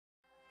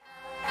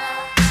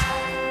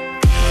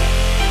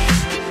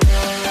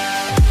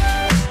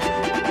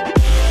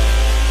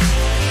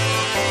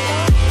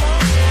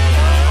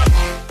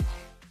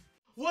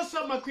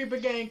up, Creeper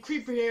Gang?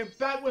 Creeper here,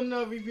 back with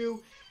another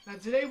review. Now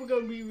today we're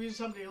going to be reviewing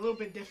something a little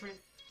bit different.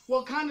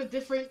 Well, kind of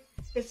different.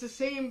 It's the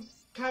same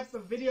type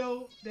of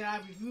video that I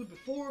reviewed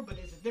before, but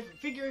it's a different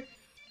figure.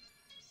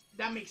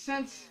 That makes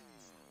sense.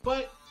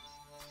 But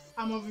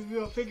I'm going to review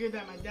a figure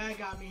that my dad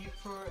got me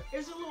for,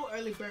 it's a little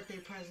early birthday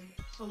present,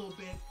 a little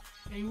bit.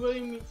 And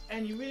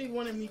he really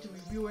wanted me to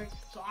review it,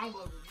 so I'm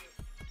going to review it.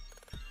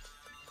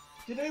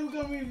 Today we're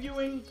going to be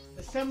reviewing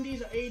the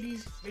 70s or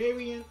 80s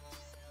variant,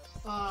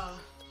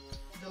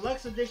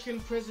 deluxe edition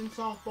prison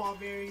softball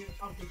variant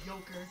of the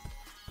Joker.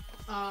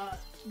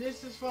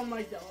 This is from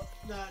like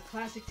the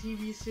classic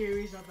TV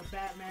series of the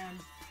Batman.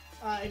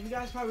 If you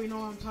guys probably know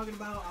what I'm talking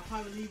about, I'll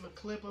probably leave a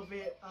clip of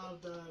it,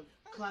 of the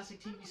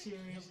classic TV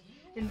series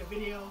in the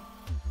video.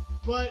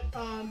 But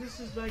this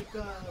is like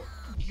the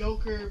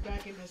Joker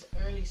back in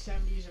the early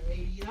 70s or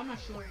 80s. I'm not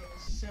sure if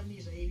it's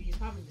 70s or 80s,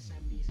 probably the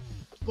 70s.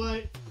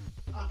 But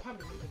I'll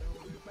probably leave it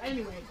over. But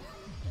anyway,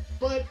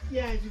 but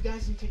yeah, if you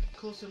guys can take a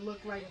closer look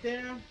right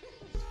there,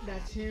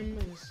 that's him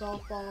in his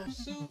softball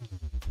suit.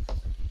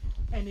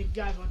 And if you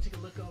guys want to take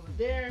a look over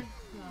there,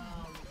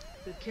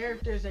 the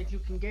characters that you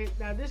can get.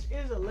 Now this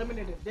is a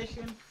limited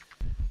edition.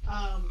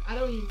 I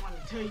don't even want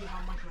to tell you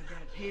how much my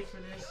dad paid for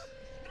this.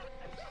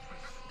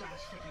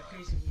 That's freaking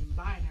crazy me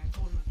buying it. I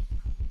told him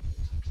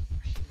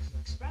shit is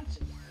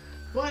expensive.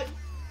 But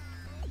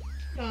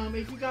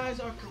if you guys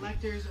are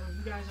collectors, or if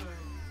you guys are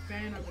a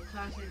fan of the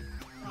classic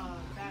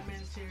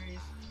Batman series,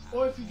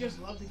 or if you just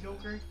love the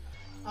Joker,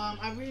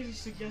 I really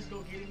suggest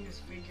go getting this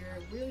figure.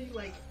 Really,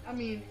 like, I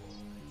mean,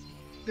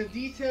 the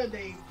detail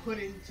they put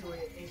into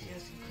it is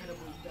just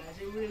incredible, you guys.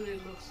 It really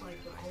looks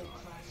like the whole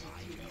classic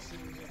TV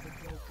series of the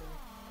Joker.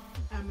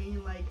 I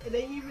mean, like,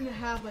 they even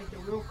have like the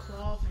real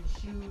cloth and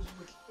shoes,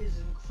 which is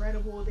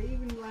incredible. They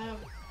even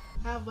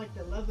have like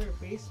the leather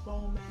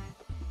baseball mat.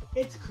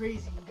 It's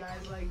crazy, you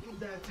guys. Like,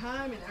 the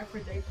time and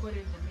effort they put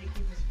into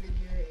making this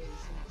figure is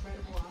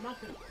incredible. I'm not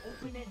gonna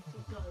open it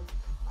because,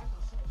 like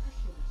I said, that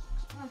shit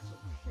is expensive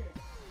for sure.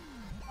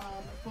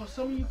 For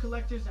some of you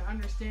collectors that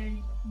understand,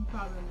 you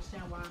probably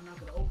understand why I'm not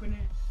gonna open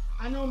it.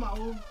 I know my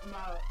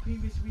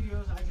previous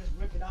videos, I just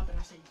rip it up and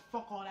I say,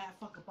 fuck all that,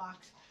 fuck a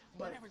box.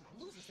 But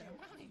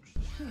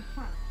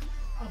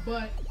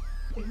but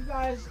if you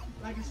guys,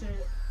 like I said,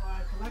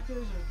 are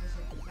collectors or just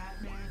like the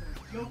Batman or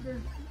the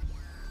Joker,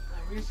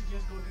 I really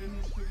suggest go getting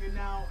this figure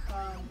now.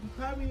 You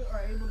probably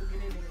are able to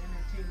get it in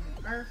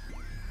Entertainment Earth.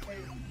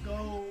 And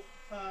go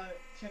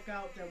check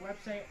out their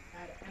website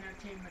at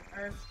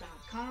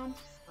entertainmentearth.com.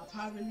 I'll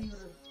probably leave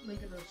a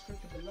link in the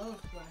description below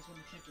if you guys want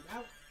to check it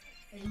out.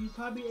 And you'll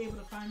probably be able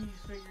to find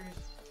these figures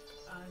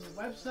on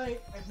the website.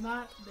 If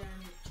not, then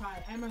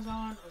try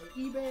Amazon or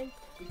eBay,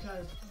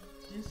 because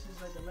this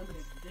is like a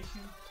limited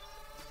edition.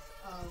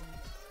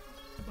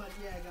 But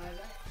yeah, guys,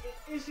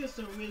 it's just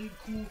a really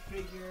cool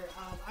figure.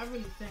 I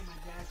really thank my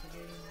dad for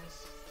getting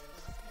this.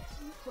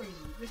 It's crazy.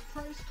 This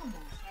price, come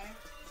on, right?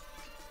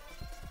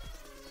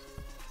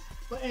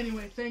 But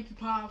anyway, thank you,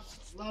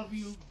 Pops. Love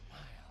you.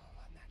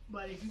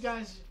 But if you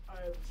guys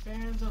are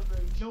fans of the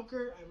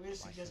Joker, I really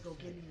suggest go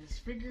getting this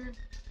figure.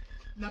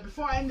 Now,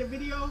 before I end the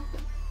video,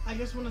 I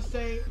just want to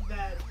say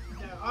that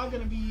there are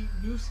going to be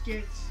new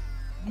skits,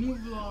 new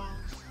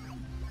vlogs,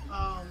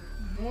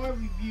 more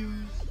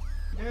reviews.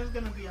 There's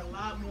going to be a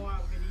lot more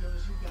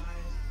videos, you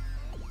guys.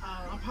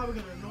 I'm probably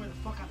going to annoy the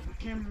fuck out of my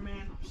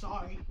cameraman. I'm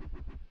sorry.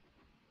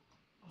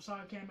 I'm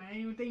sorry, cameraman.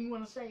 Anything you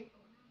want to say?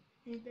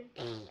 Anything?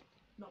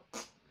 No.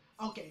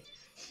 Okay.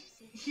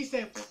 She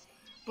said,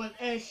 but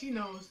as she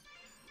knows.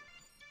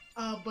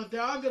 But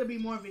there are going to be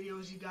more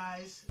videos, you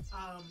guys.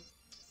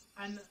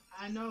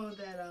 I know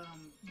that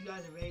you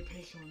guys are very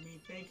patient with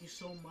me. Thank you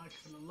so much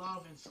for the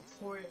love and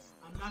support.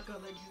 I'm not going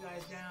to let you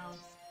guys down.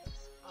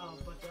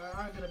 But there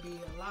are going to be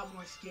a lot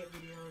more skit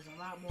videos, a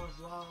lot more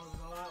vlogs,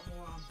 a lot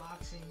more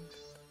unboxings.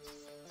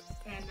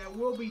 And there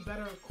will be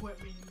better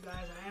equipment, you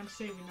guys. I am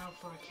saving up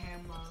for a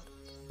camera,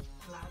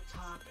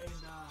 laptop,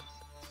 and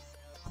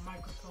a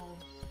microphone.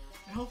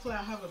 And hopefully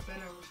I'll have a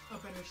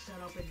better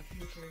setup in the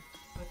future.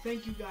 But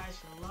thank you guys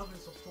for the love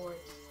and support.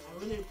 I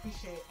really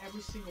appreciate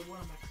every single one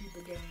of my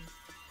Creeper Gang.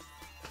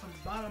 From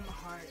the bottom of my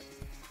heart.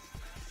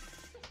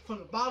 From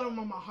the bottom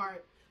of my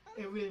heart,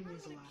 it really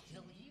means a lot.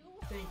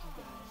 Thank you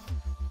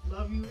guys.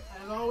 Love you.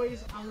 As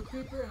always, I'm the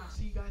Creeper, and I'll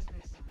see you guys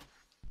next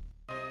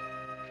time.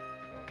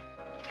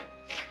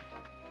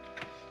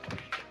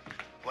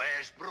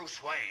 Where's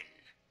Bruce Wayne?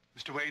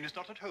 Mr. Wayne is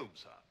not at home,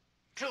 sir.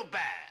 Too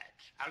bad.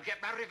 I'll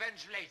get my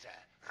revenge later.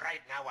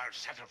 Right now, I'll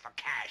settle for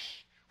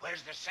cash.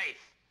 Where's the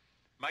safe?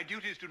 My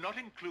duties do not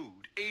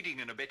include aiding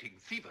and abetting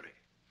thievery.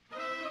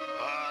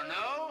 Oh,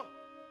 no?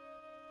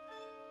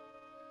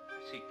 I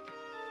see.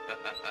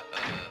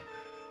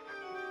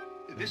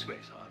 This way,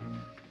 sir.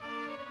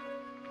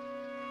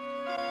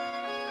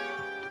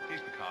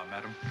 Please be calm,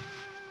 madam.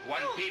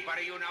 One peep out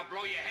of you, now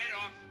blow your head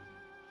off.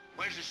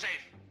 Where's the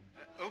safe?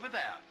 Over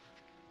there.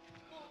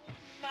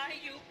 My,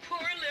 you poor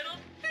little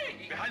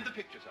thing. Behind the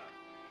picture, sir.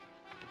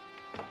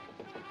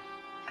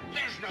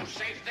 There's no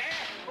safe there.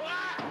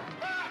 Ah!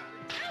 Ah!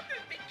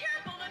 Alfred, be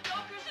careful. The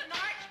Joker's an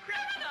arch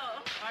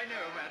criminal. I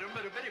know, madam,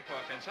 but a very poor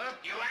fencer.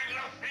 You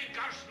Anglo-Fink,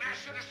 I'll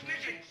smash you to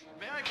smithereens.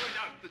 May I point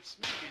out that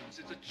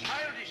Smiggins is a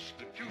childish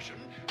institution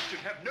that should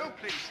have no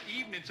place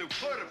even in so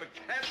poor a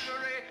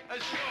vocabulary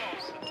as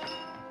yours.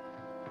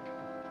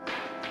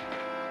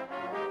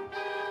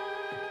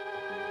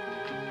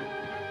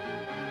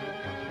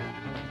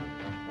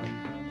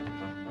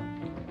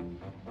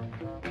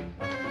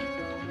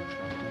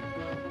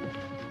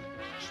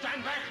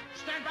 Stand back!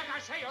 Stand back, I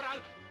say, or I'll...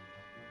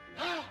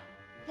 Ah!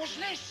 What's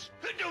this?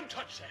 Don't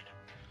touch that.